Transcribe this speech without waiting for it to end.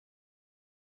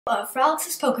of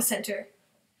Fralex's Pokécenter.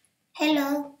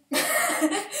 Hello.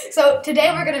 So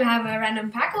today we're gonna have a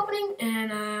random pack opening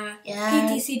and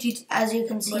PTCG. As you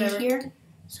can see whatever. here,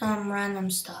 some random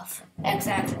stuff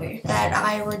Exactly. that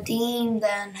I redeemed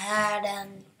and had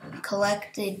and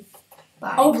collected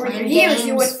by Over the playing years, games.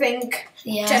 you would think.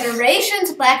 Yeah.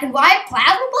 Generations, Black and White,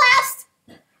 Plasma Blast.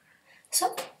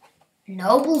 So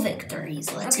noble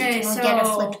victories. Let's see, Okay, can we so- get a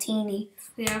Fliptini?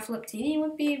 Yeah, Fliptini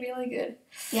would be really good.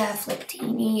 Yeah,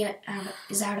 Fliptini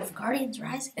is out of Guardians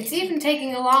Rising. It's even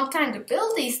taking a long time to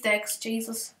build these decks.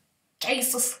 Jesus.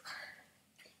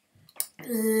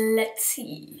 Let's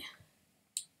see.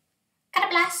 Got a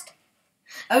blast.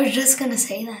 I was just gonna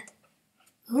say that.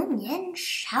 Yen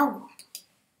Shao.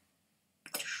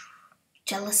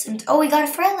 Jellicent. Oh, we got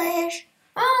a Fralex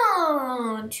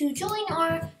Oh, to join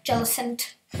our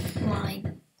Jellicent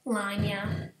line. line,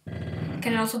 yeah.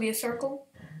 Can it also be a circle?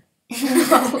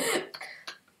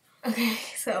 Okay,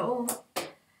 so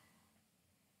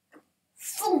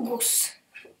Fungus.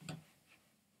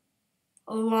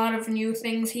 A lot of new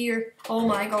things here. Oh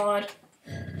my god.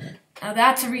 Now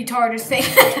that's a retarded thing.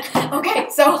 Okay,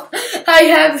 so I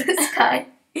have this guy.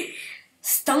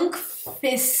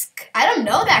 Stunkfisk. I don't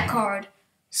know that card.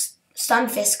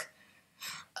 Stunfisk.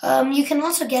 You can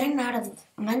also get him out of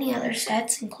many other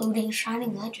sets, including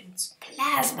Shining Legends.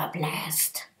 Plasma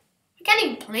Blast. I can't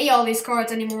even play all these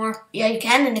cards anymore. Yeah, you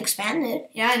can and expand it.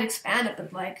 Yeah, and expand it,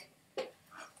 but like,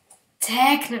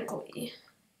 technically,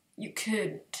 you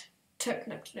couldn't.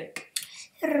 Technically.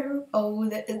 Oh,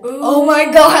 Oh my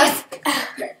god!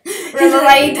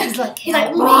 Revelate. He's like, He's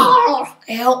like,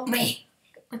 help me.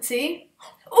 Let's see.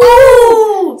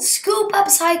 Ooh! Scoop up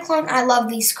Cyclone. I love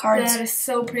these cards. That is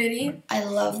so pretty. I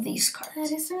love these cards.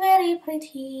 That is very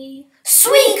pretty.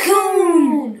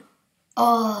 Suicune!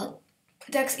 Oh,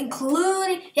 Decks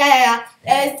including yeah.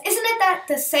 Isn't it that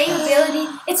the same ability?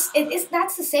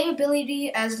 That's the same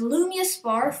ability as Lumia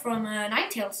Spar from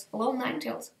Ninetales, below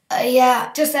Ninetales.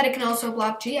 yeah. Just that it can also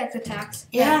block GX attacks.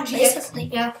 Yeah, GX, basically.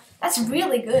 Yeah, that's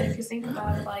really good if you think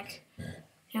about it. Like,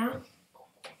 yeah.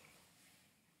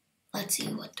 Let's see,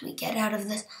 what do we get out of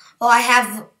this? Oh, I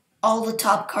have all the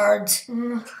top cards.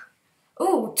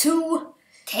 Ooh, two.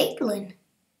 Caitlyn.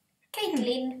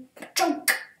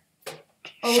 Chunk.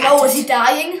 Oh no, is he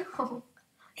dying?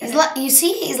 He's like, you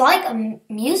see, he's like a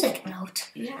music note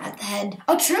at the head.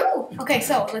 Oh, true. Okay,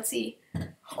 so let's see.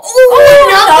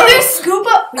 Oh, Another scoop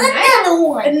up.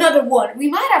 Another one. We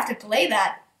might have to play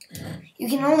that. You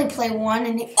can only play one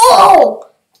and oh!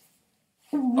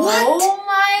 What Oh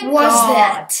my god. was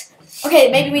that?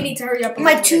 Okay, maybe we need to hurry up.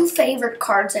 My two favorite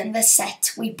cards in the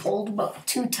set we pulled both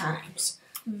 2 times.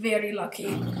 Very lucky.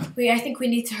 I think we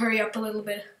need to hurry up a little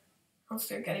bit. Else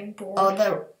they're getting bored.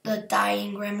 Oh, the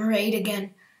dying Remoraid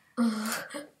again.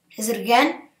 Is it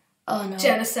again? Oh no.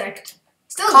 Genesect.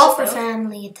 Still Call for good, though.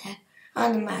 family attack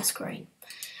on the Masquerade.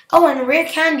 Oh, and a rare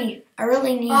candy. I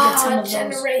really needed some of those.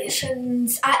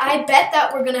 Generations. I bet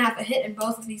that we're gonna have a hit in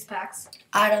both of these packs.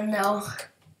 I don't know.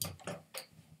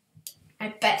 I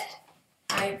bet.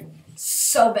 I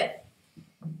so bet.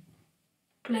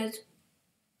 Please.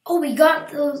 Oh, we got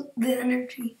the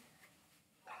energy.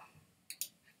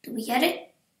 Did we get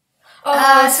it? So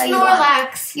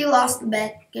Snorlax. You lost the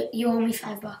bet. You owe me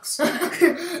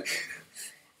 $5.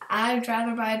 I'd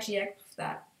rather buy a GX with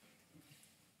that.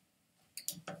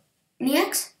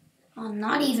 EX? Oh,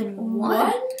 not even one.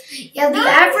 What? Yeah, the Not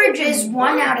average even is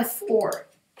 1 out of 4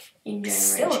 in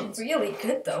Still generations. really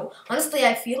good though. Honestly,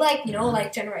 I feel like,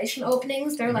 like generation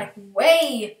openings, they're like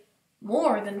way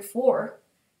more than 4.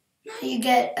 You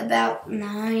get about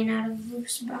 9 out of the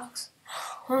booster box.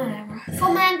 Whatever.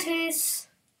 Fomantis.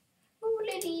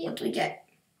 What do we get?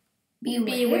 Beware.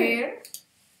 Beware.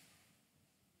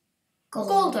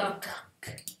 Golduck.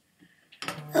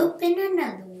 Open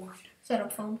another one.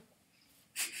 Setup phone.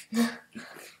 Caterpie.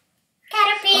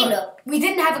 Hold up. We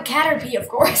didn't have a Caterpie, of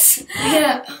course.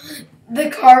 Yeah. The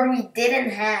card we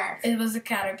didn't have. It was a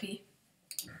Caterpie.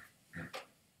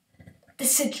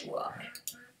 Decidueye.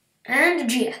 And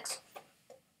GX.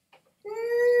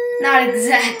 Not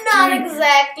exactly. Not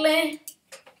exactly.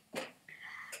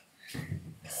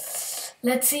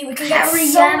 Let's see, we can get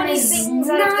so many things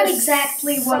out of not this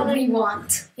exactly what we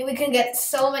want. Yeah, we can get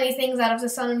so many things out of the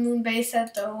Sun and Moon base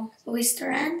set, though. Oyster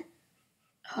End?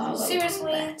 Oh,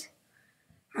 Seriously?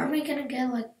 Aren't we gonna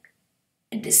get like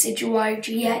a Decidueye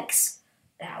GX?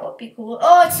 That would be cool.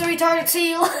 Oh, it's the retarded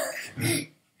seal.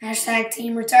 Hashtag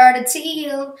Team Retarded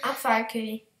Seal. I'm Fire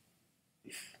Kitty.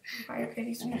 Fire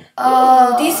Kitty's.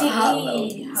 Oh,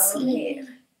 DCE. DCE.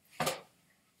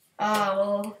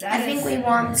 Oh, well, I think we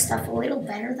want stuff a little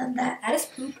better than that. That is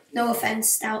poop. No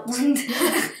offense, Stoutland.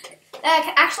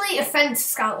 actually offends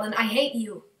Scotland. I hate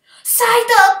you.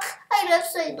 Psyduck! I love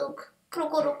Psyduck.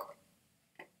 Krokorok.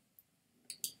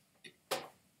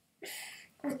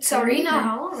 Sorry, no,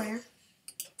 how rare.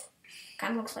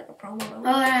 Kind of looks like a promo though.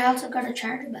 Oh, and I also got a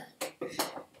charger back.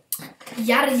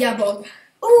 Yabug.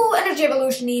 Ooh, Energy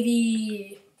Evolution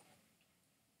Eevee.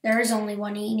 There is only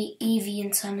one Eevee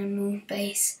in Sun and Moon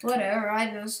base. Whatever, I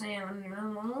just say.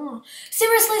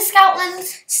 Seriously, Scotland?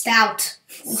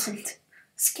 Stoutland.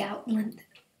 Scoutland.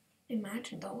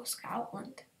 Imagine though,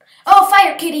 Scotland. Oh,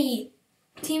 Fire Kitty!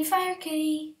 Team Fire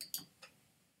Kitty.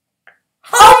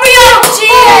 Oh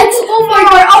my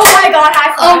god! Oh my god!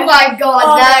 High five! Oh my god!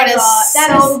 Oh that my is god,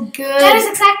 so good. That is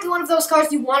exactly one of those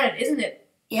cards you wanted, isn't it?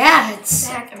 Yeah, it's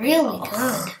Exactly. really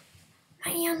good.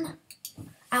 Man,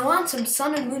 I want some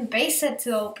Sun and Moon base set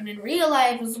to open in real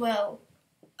life as well.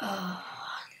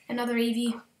 Another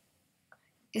Eevee.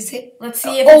 Is it? Let's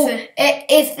see if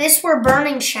if this were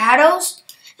Burning Shadows,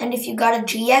 and if you got a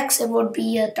GX, it would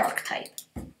be a Dark type.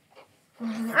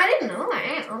 I didn't know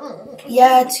that. Oh.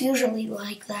 Yeah, it's usually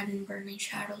like that in Burning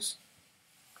Shadows.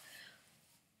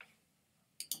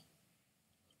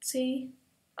 See?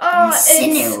 Oh,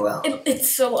 Incineroar. it's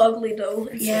so ugly though.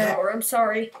 Yeah. Incineroar, I'm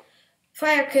sorry.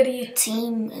 Fire Kitty.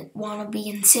 Team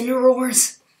wannabe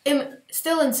Incineroars.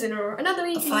 Still Incineroar. Another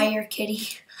Eevee. A Fire Kitty.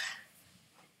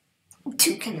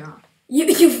 Toucannon.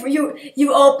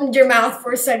 You opened your mouth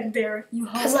for a second there. You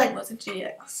hope it was a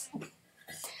GX.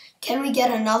 Can we get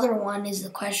another one is the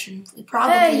question. We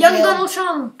probably Hey, young will. Donald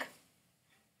Trump.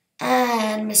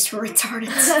 And Mr.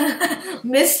 Retarded.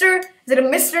 Mister? Is it a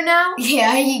Mister now?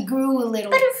 Yeah, he grew a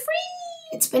little.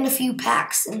 Butterfree. It's been a few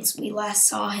packs since we last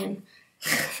saw him.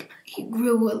 He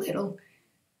grew a little.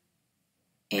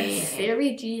 And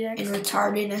Fairy GX. in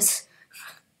retardedness.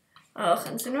 Oh,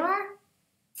 Incineroar?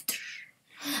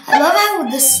 I love how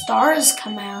the stars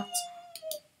come out.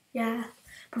 Yeah.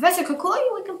 Professor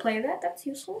Kukui, we can play that. That's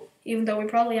useful. Even though we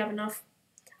probably have enough.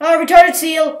 Oh, Retarded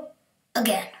Seal.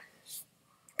 Again.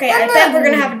 Okay, I bet we're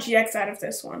going to have a GX out of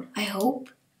this one. I hope.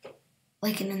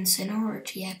 Like an Incineroar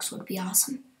GX would be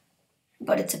awesome.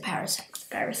 But it's a Parasect.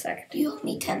 Parasect. You owe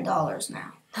me $10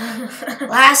 now.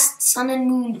 Last Sun and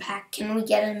Moon pack. Can we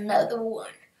get another one?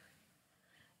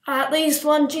 At least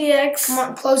one GX. Come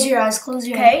on, close your eyes. Close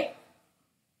your eyes. Okay.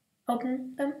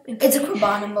 Open them. It's a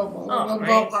Carbon Mobile. Oh,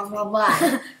 Blah, blah, blah,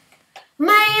 blah.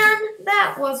 Man,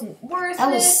 that wasn't worth That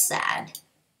it. was sad.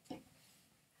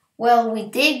 Well, we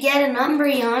did get an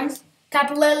Umbreon.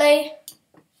 Tapu Lele.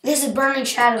 This is Burning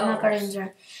Shadow, not Guardians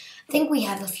Rising. I think we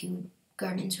have a few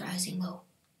Guardians Rising, though.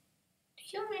 Do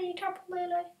you have any Tapu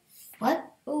Lele?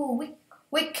 What? Ooh,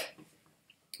 Wick.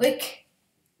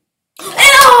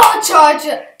 Oh,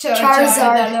 Charizard.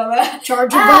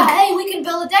 Charger Hey, we can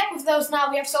build a deck with those now.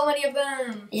 We have so many of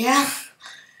them. Yeah.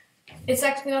 It's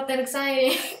actually not that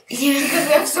exciting Yeah. because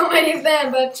we have so many of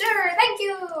them. But sure, thank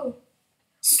you.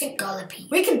 Scolipede.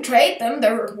 We can trade them.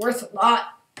 They're worth a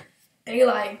lot.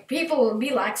 People will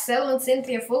be like selling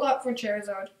Cynthia full up for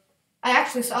Charizard. I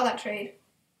actually saw that trade.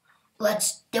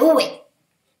 Let's do it.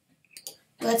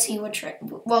 Let's see what trade.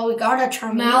 Well, we got a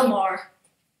Charmeleon. Malmar.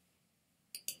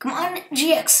 Come on,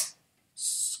 GX.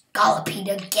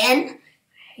 Scolipede again.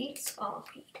 I hate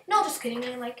Scolipede. No, just kidding.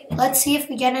 I like it. Let's see if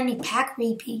we get any pack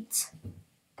repeats.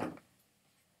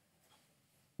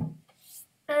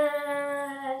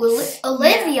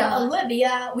 Olivia.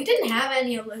 Olivia. We didn't have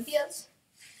any Olivias.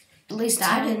 At least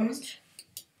I didn't.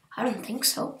 I don't think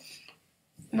so.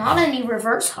 Not any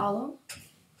reverse hollow.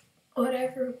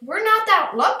 Whatever. We're not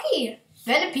that lucky.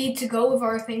 Venipede to go with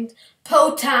our things.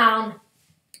 Town.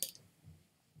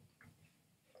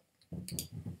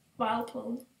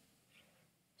 Vileplume.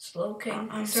 Slow King.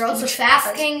 They're also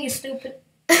Fast King, you stupid.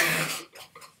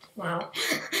 Wow.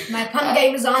 My pun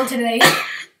game is on today.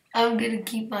 I'm gonna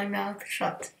keep my mouth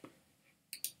shut.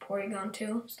 Porygon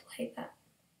 2. Still hate that.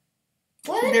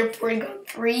 What? They're Porygon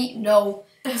 3? No.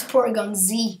 It's Porygon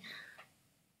Z.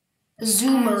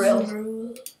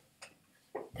 Azumarill.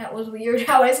 That was weird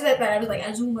how I said that. I was like,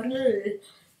 Azumarill.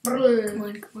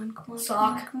 Come on.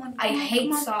 Sock. Come on. I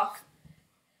hate Sock.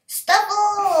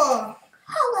 Stubble!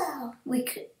 Hello.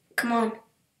 Come on.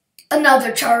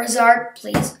 Another Charizard,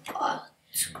 please.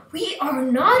 We are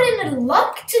not in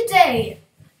luck today.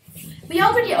 We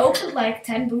already opened like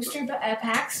 10 booster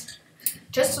packs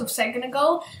just a second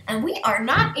ago, and we are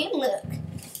not in luck.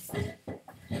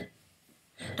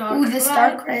 Ooh, this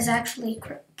Darkrai is actually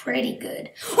pretty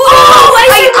good. Oh,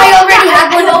 I already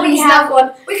have one. I already have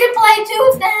one. We can play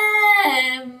 2 of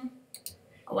them.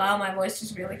 Wow, my voice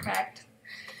just really cracked.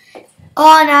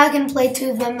 Oh, now I can play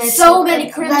 2 of them. It's So many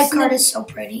That card is so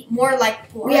pretty. More like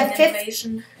We have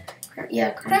innovation.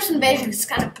 Yeah, Crimson Invasion is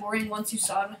kind of boring once you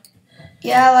saw it.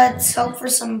 Yeah, let's hope for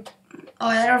some. Oh,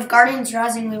 out of Guardians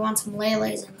Rising, we want some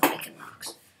Lele's and Awakened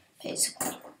Rocks,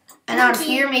 basically. And out of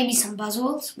here, maybe some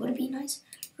Buzzwolves. Would it be nice?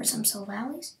 Or some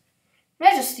Silvalleys?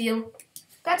 Registeel.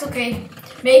 That's okay.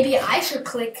 Maybe I should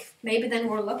click. Maybe then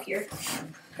we're luckier.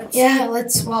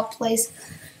 Let's swap place.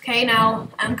 Okay, now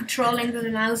I'm controlling the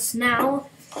mouse now.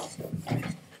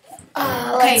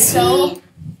 Okay, so.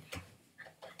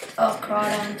 Oh,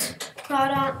 Crawdont.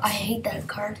 Crawdont. I hate that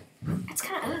card. It's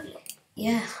kind of ugly.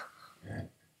 Yeah.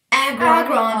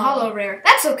 Aggron, Hollow Rare.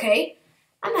 That's okay.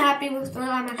 I'm happy with what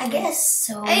I'm I guess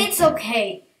so. It's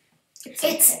okay. It's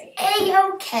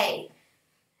A-okay.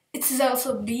 It's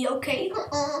also be okay.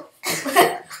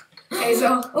 Okay,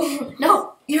 so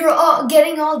no. You're all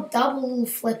getting all double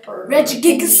flipper.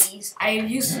 Regigigas. I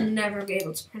used to never be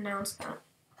able to pronounce that.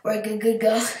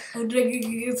 Regigigas.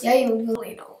 Regigigas. Yeah, you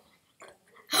will.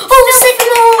 Oh,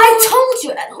 Sycamore! I told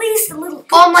you, at least a little.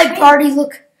 On my party,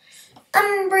 look.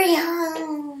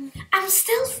 Umbreon. I'm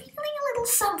still feeling a little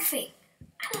something.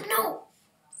 I don't know.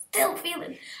 Still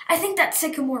feeling. I think that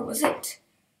Sycamore was it.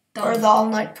 Or the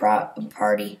all-night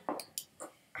party.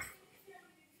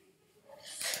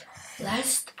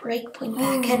 Last break point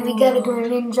back, and we get a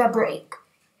Greninja break.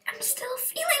 I'm still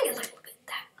feeling a little bit.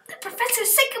 That Professor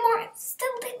Sycamore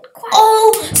still didn't quite.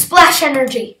 Oh, Splash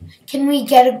Energy. Can we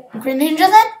get a Greninja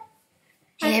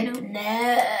then?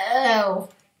 No.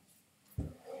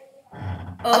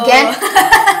 Again?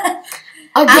 Again.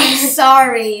 I'm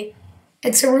sorry.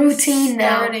 It's a routine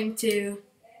now. Starting to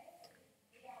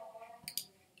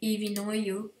even annoy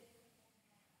you.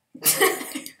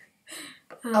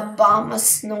 Obama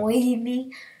snowy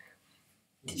me.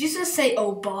 Did you just say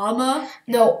Obama?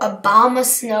 No, Obama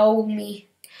snow me.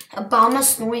 Obama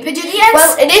snowy. Pidgeot?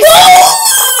 Well, it is.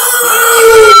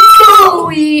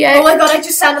 Snowy. Oh my god, I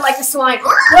just sounded like a swine.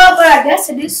 Well, but I guess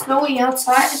it is snowy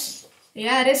outside.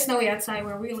 Yeah, it is snowy outside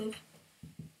where we live.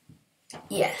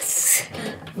 Yes.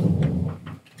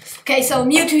 Okay, so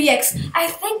Mewtwo EX. I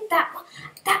think that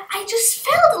I just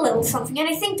felt a little something, and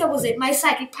I think that was it. My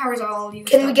psychic powers are all used.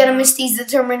 Can we get a Misty's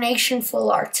Determination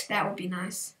full art? That would be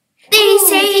nice.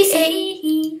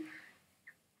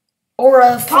 Or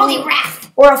a full,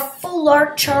 Poliwrath. or a full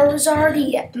art Charizard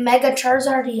EX, Mega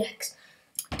Charizard EX.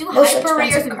 Do hyper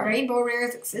rares and rainbow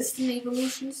rares exist in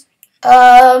evolutions?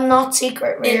 Not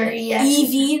secret rare EX.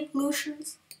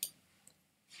 Evolutions.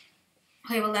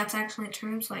 Okay, well that's actually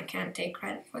true, so I can't take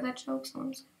credit for that joke. So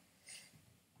I'm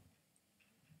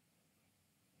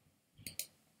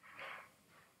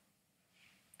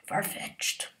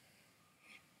Farfetch'd.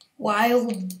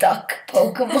 Wild duck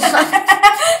Pokemon.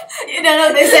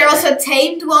 No, is there also a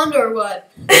tamed one or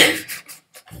what?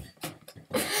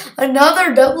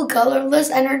 Another double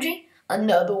colorless energy.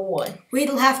 Another one.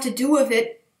 We'll have to do with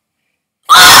it.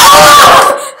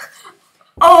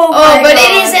 Oh, but God.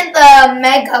 It isn't the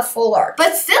Mega Full Art.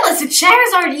 But still, it's a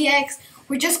Charizard EX.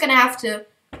 We're just gonna have to.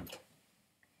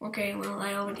 Okay, well,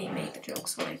 I already made the joke,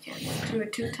 so I can't do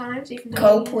it 2 times. Even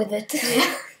cope with it.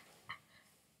 Yeah.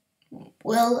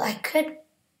 Well, I could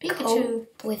Pikachu.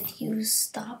 Cope with you.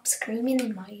 Stop screaming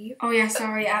in my ear. Oh yeah,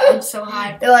 sorry, I'm so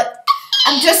high. They're like,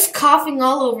 I'm just coughing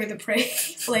all over the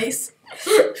place.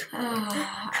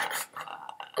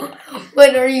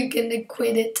 When are you gonna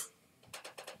quit it?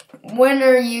 When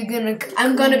are you gonna cocoon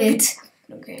I'm gonna it?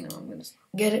 Okay, no, I'm gonna stop.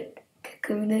 Get it?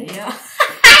 Cocoon it? Yeah.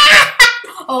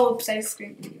 Oh, oops, I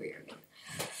screamed in your ear again.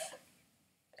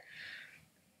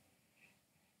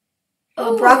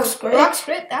 Oh, Brock's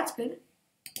Crit, that's good.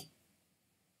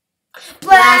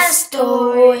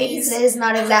 Blastoise is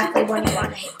not exactly what you want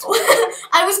to hit.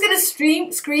 I was gonna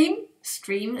scream.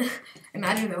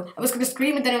 Imagine though. I was gonna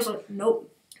scream and then I was like,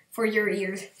 nope, for your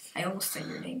ears. I almost said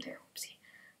your name there. Oopsie.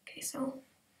 Okay, so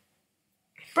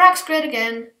Brock's Crit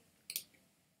again.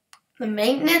 The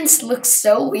maintenance looks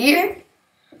so weird.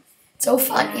 So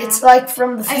funny. Yeah. It's like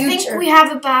from the future. I think we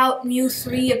have about Mew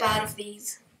 3 about of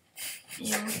these.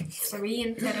 Yeah, 3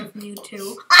 instead of Mew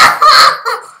 2.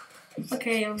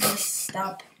 Okay, I'm gonna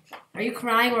stop. Are you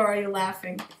crying or are you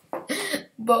laughing?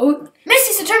 Both.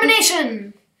 Misty's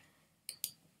Determination!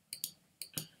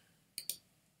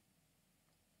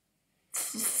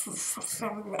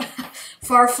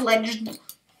 Farfledged.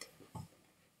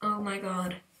 Oh my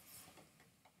god.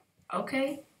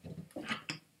 Okay.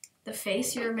 The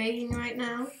face you're making right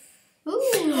now.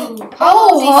 Ooh.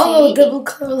 Hollow double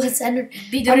colorless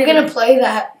energy. I'm gonna play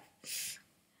that.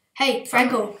 Hey,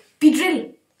 Franco, be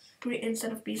drill.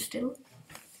 Instead of be still.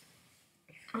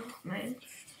 Oh man.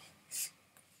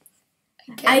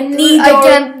 I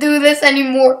can't do this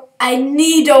anymore. I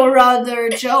need a rather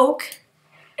joke.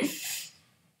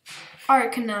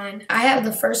 Arcanine. I have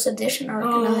the first edition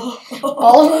Arcanine. Oh.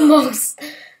 Almost.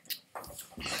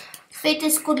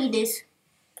 Fetes colides.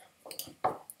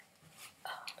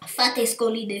 Fates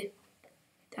colide.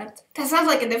 That sounds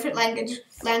like a different language.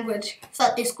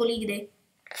 Fates colide.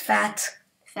 Fat.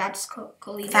 Fats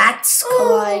collide. Fats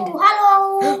collide. Oh,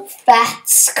 hello.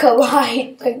 Fats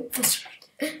collide.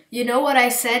 You know what I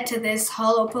said to this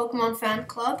Hollow Pokemon fan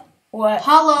club? What?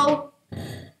 Hollow.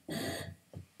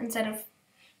 Instead of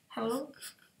hello.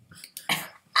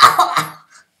 I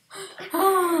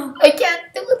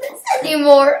can't do this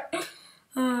anymore.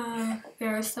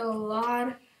 There are still a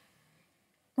lot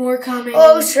more coming.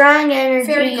 Oh, Strong Energy.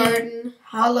 Fairy Garden.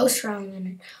 Hollow Strong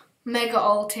Energy. Mega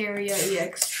Altaria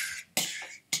EX.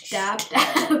 Dab.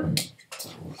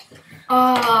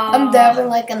 I'm dabbing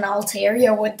like an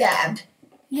Altaria with dab.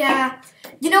 Yeah.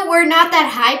 You know, we're not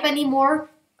that hype anymore.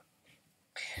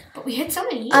 But we hit so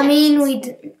many EXs. I mean,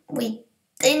 we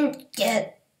didn't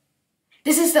get...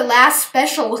 This is the last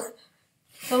special.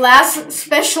 The last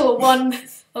special one.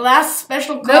 The last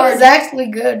special card. That was actually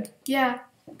good. Yeah.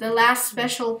 The last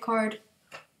special card.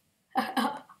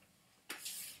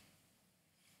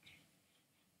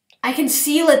 I can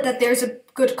seal it that there's a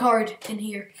good card in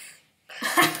here.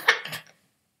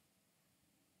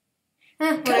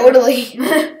 Totally.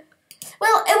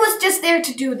 Well, it was just there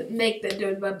to make a.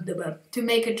 What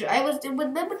was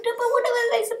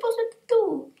I supposed to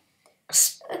do?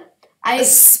 I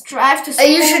strive to.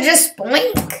 You should just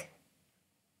blink.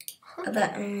 No!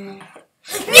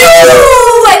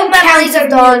 Memories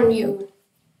are on you.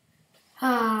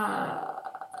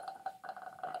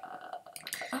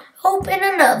 Open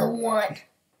another one.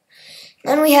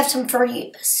 Then we have some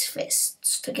Furious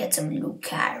Fists to get some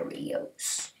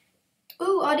Lucarios.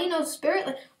 Ooh, Audino's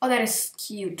Spirit. Oh, that is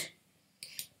cute.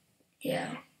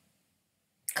 Yeah.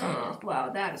 Oh,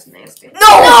 wow, that is nasty.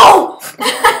 No!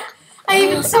 I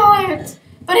even saw it.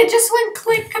 But it just went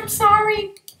click. I'm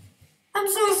sorry. I'm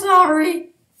so sorry.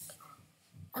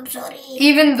 I'm sorry.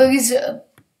 Even these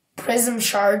prism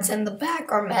shards in the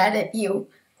back are mad at you.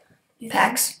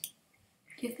 Pax.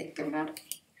 You think they're mad?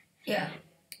 Yeah.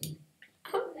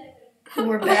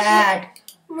 We're bad.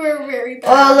 We're very bad.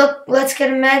 Oh, look, let's get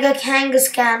a Mega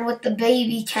Kangaskhan with the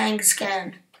baby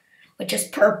Kangaskhan, which is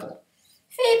purple.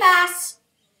 Feebas.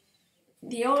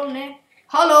 The only.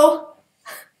 Hello.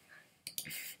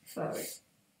 Sorry.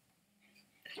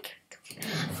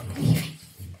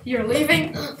 You're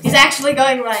leaving? He's actually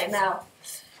going right now.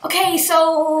 Okay,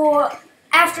 so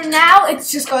after now,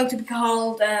 it's just going to be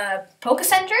called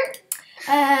Pokécenter.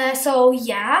 So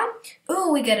yeah.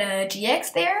 Ooh, we got a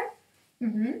GX there.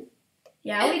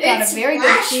 Yeah, we got a very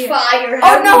good GX. Fire.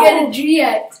 Oh no! Get a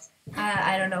GX.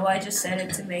 I don't know. I just said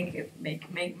it to make it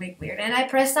make weird, and I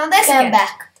pressed on this I'm again.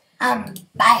 back. I'm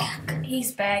back.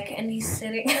 He's back, and he's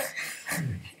sitting.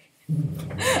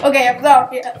 Okay, I'm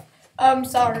sorry. I'm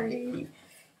sorry.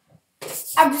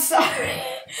 I'm sorry.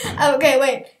 Okay,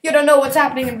 wait. You don't know what's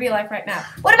happening in real life right now.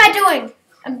 What am I doing?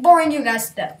 I'm boring you guys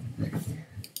to death.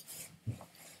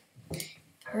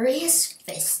 Furious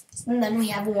Fists. And then we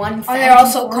have one. Are they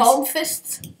also called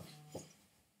fists?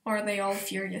 Or are they all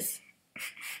furious?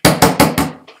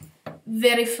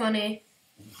 Very funny.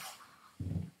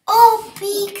 Oh,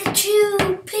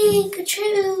 Pikachu,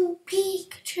 Pikachu,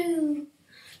 Pikachu.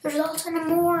 There's also an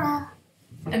Amora.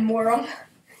 And moron.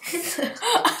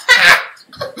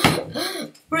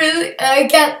 Really? I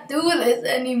can't do this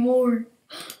anymore.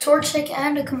 Torchic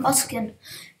and a Combuskin.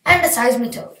 And a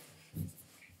Seismitoad.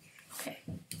 Okay.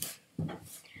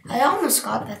 I almost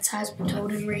got that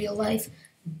Seismitoad in real life.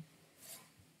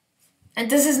 And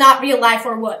this is not real life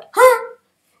or what? Huh?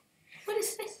 What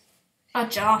is this? A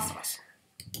Jothros.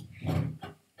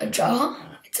 A jaw?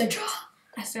 It's a jaw.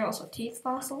 Is there also teeth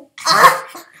fossil?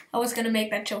 I was gonna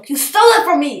make that joke. You stole it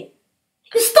from me!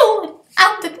 You stole it!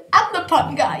 I'm the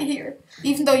pun guy here.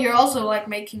 Even though you're also like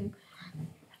making...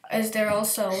 Is there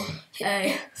also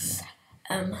a...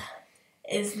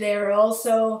 Is there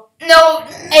also... No,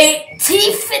 a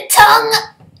teeth tongue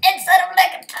instead of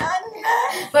like a tongue.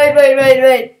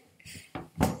 Wait.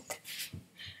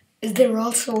 Is there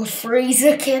also a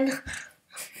Freezekin?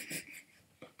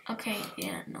 Okay,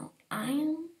 yeah, no.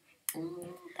 I'm...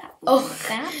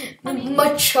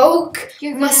 My choke,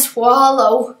 my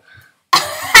swallow.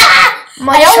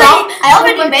 I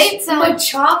already made some. My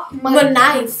chop, My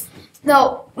knife.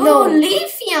 No.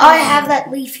 Leafeon. I have that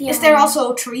Leafeon. Is there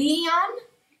also a Treeon?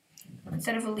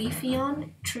 Instead of a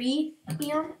Leafeon? Treeon?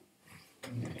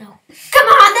 No. Come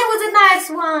on, that was a nice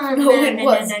one. No, it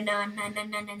was.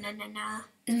 No.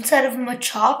 Instead of my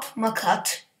chop, my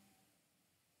cut.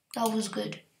 That was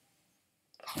good.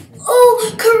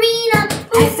 Oh, Karina!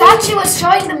 I thought she was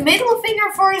showing the middle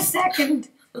finger for a second.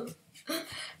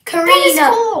 Karina! That is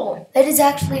cool. That is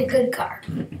actually a good card.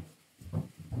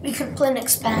 We could play an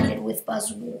expanded with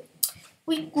Buzzwole.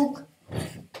 We cook.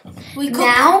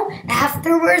 Now,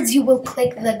 afterwards, you will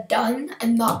click the done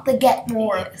and not the get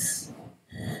more. Yes.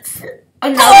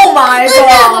 Oh my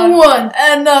God! Another one!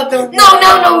 Another one.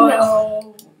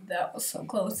 No. That was so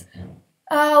close.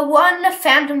 1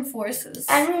 Phantom Forces.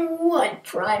 And 1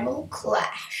 Primal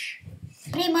Clash.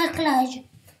 Then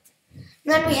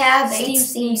we have a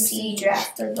Steam Siege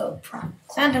after the Primal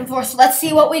Clash. Phantom Force. Let's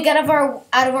see what we get out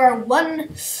of our 1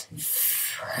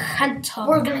 Phantom.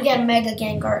 We're gonna get Mega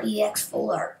Gengar EX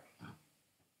full art.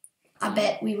 I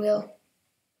bet we will.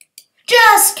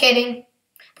 Just kidding.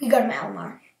 We got a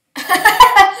Malamar.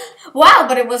 Wow,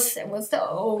 but it was still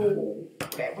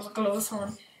okay, it was a close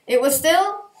one. It was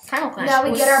still Primal Clash. Now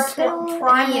we get our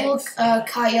Primal EX.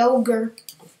 Kyogre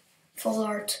full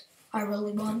art. I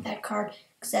really want that card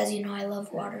because, as you know, I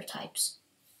love water types.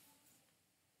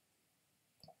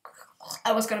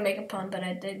 I was gonna make a pun, but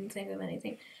I didn't think of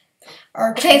anything.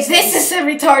 Okay, this is a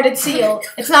retarded seal.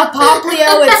 It's not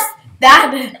Poplio,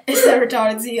 that is a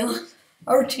retarded seal.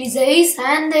 Archees,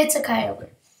 and it's a Kyogre.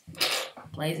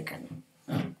 Blaziken.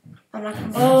 I'm not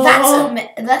gonna.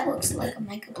 That looks like a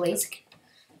Mega Blaziken.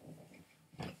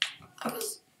 I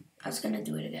was gonna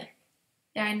do it again.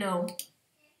 Yeah, I know.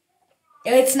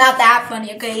 It's not that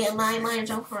funny, okay? My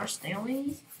joke for our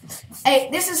Stanley. Hey,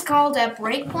 this is called a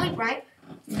Breakpoint, right?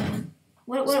 Mm-hmm.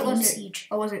 What was it? Siege.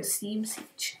 Oh, was it Steam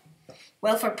Siege?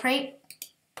 Well, for prank.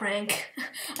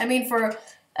 I mean, for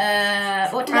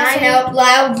what did I say? out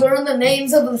loud, learn the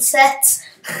names of the sets.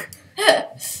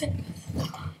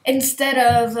 Instead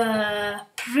of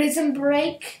Prism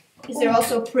Break, is there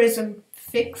also Prism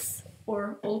Fix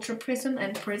or Ultra Prism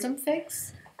and Prism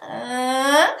Fix?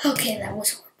 Okay, that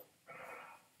was horrible.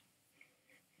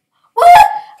 What?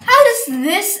 How does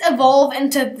this evolve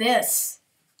into this?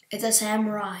 It's a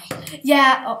samurai.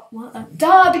 Yeah,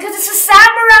 duh, because it's a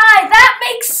samurai! That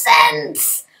makes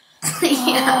sense!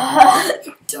 Yeah,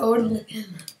 totally.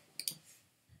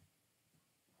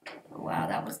 Wow,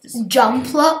 that was just...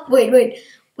 Jumpluff?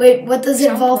 Wait, what does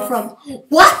it evolve from?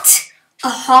 What? A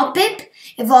Hoppip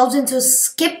evolves into a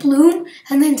Skiploom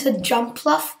and then to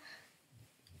Jumpluff?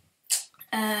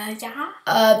 Yeah.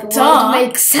 The world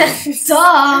makes sense.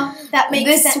 Duh. That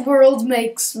makes sense. This world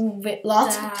makes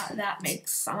lots of sense. That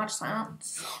makes so much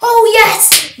sense. Oh,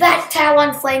 yes! That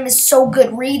Talonflame is so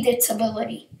good. Read its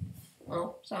ability.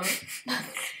 Oh, sorry.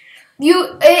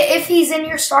 If he's in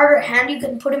your starter hand, you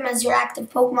can put him as your active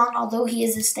Pokemon, although he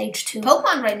is a stage 2.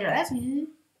 Pokemon Ranger, that's good.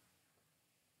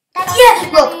 Yeah,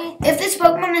 look, if this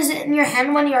Pokemon is in your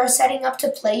hand when you are setting up to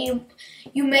play,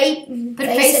 you may put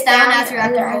it face down after your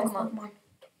active Pokemon.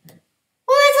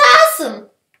 Well, that's awesome!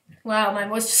 Wow, my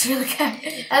voice just really got.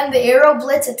 And the Aero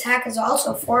Blitz attack is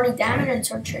also 40 damage and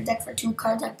search your deck for 2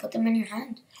 cards and put them in your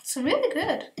hand. It's really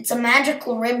good. It's a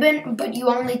magical ribbon, but you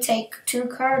only take 2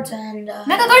 cards and...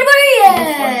 Mega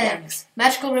Guardian!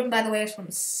 Magical ribbon, by the way, is from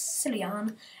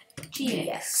Cillian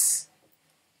GX.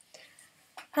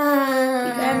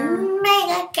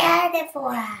 Mega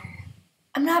Gardevoir.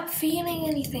 I'm not feeling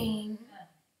anything.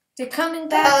 They're coming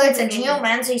back. Oh, it's a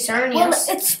Geomancy Cernius. Well,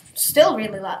 it's still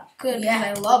really good.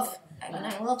 Yeah. I love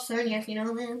Cernius, you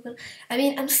know that. But I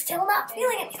mean, I'm still not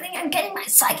feeling anything. I'm getting my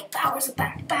psychic powers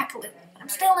back a little. I'm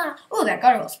still not. Oh, that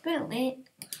got a little spin, man.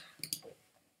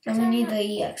 And we need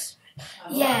the EX.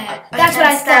 Yeah, that's what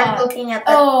I thought. Looking at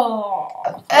the. Oh.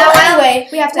 Anyway,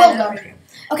 we have to. We'll go.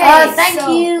 Okay. Thank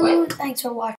you. Thanks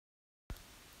for watching.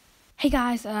 Hey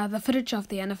guys, the footage of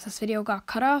the end of this video got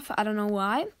cut off. I don't know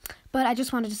why, but I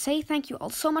just wanted to say thank you all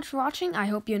so much for watching. I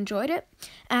hope you enjoyed it,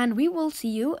 and we will see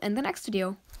you in the next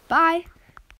video. Bye!